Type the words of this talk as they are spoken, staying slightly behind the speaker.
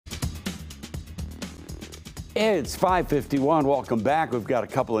It's 5:51. Welcome back. We've got a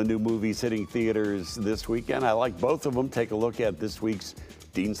couple of new movies hitting theaters this weekend. I like both of them. Take a look at this week's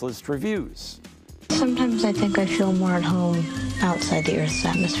Dean's List reviews. Sometimes I think I feel more at home outside the Earth's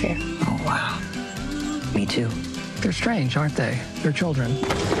atmosphere. Oh, wow. Me too. They're strange, aren't they? They're children.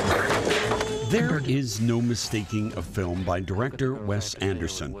 There is no mistaking a film by director Wes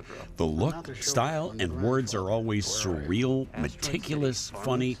Anderson. The look, style, and words are always surreal, meticulous,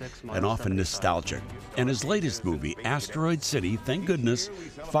 funny, and often nostalgic. And his latest movie, Asteroid City, thank goodness,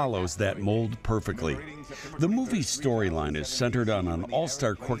 follows that mold perfectly. The movie's storyline is centered on an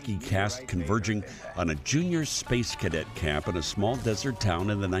all-star quirky cast converging on a junior space cadet camp in a small desert town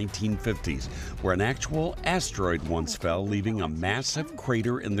in the 1950s, where an actual asteroid once fell, leaving a massive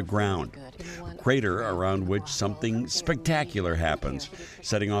crater in the ground. A crater around which something spectacular happens,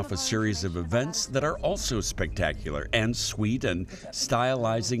 setting off a series of events that are also spectacular and sweet and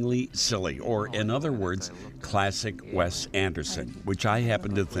stylizingly silly, or in other words, classic Wes Anderson, which I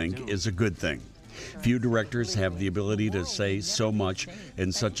happen to think is a good thing. Few directors have the ability to say so much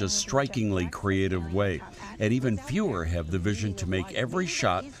in such a strikingly creative way, and even fewer have the vision to make every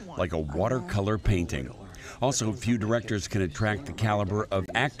shot like a watercolor painting. Also, few directors can attract the caliber of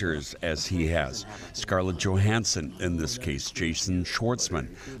actors as he has. Scarlett Johansson, in this case, Jason Schwartzman,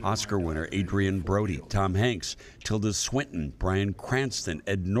 Oscar winner Adrian Brody, Tom Hanks, Tilda Swinton, Bryan Cranston,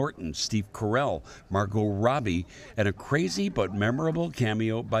 Ed Norton, Steve Carell, Margot Robbie, and a crazy but memorable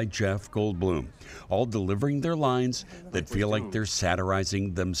cameo by Jeff Goldblum, all delivering their lines that feel like they're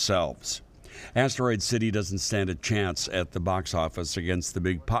satirizing themselves. Asteroid City doesn't stand a chance at the box office against the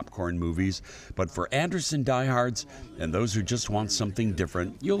big popcorn movies, but for Anderson diehards and those who just want something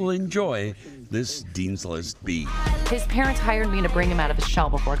different, you'll enjoy this Dean's List B. His parents hired me to bring him out of his shell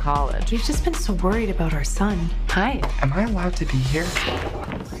before college. We've just been so worried about our son. Hi. Am I allowed to be here?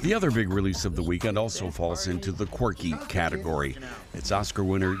 The other big release of the weekend also falls into the quirky category. It's Oscar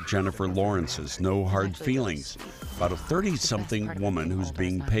winner Jennifer Lawrence's No Hard Feelings, about a 30-something woman who's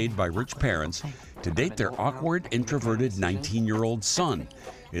being paid by rich parents to date their awkward, introverted 19-year-old son.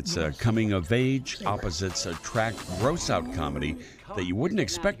 It's a coming-of-age, opposites-attract, gross-out comedy that you wouldn't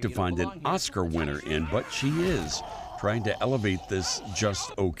expect to find an Oscar winner in, but she is, trying to elevate this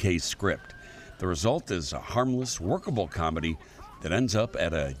just okay script. The result is a harmless, workable comedy that ends up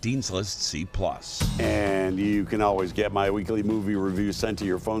at a Dean's List C+. And you can always get my weekly movie review sent to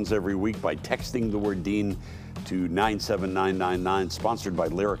your phones every week by texting the word Dean to 97999, sponsored by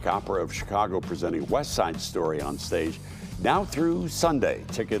Lyric Opera of Chicago, presenting West Side Story on stage now through Sunday.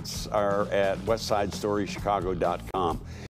 Tickets are at westsidestorychicago.com.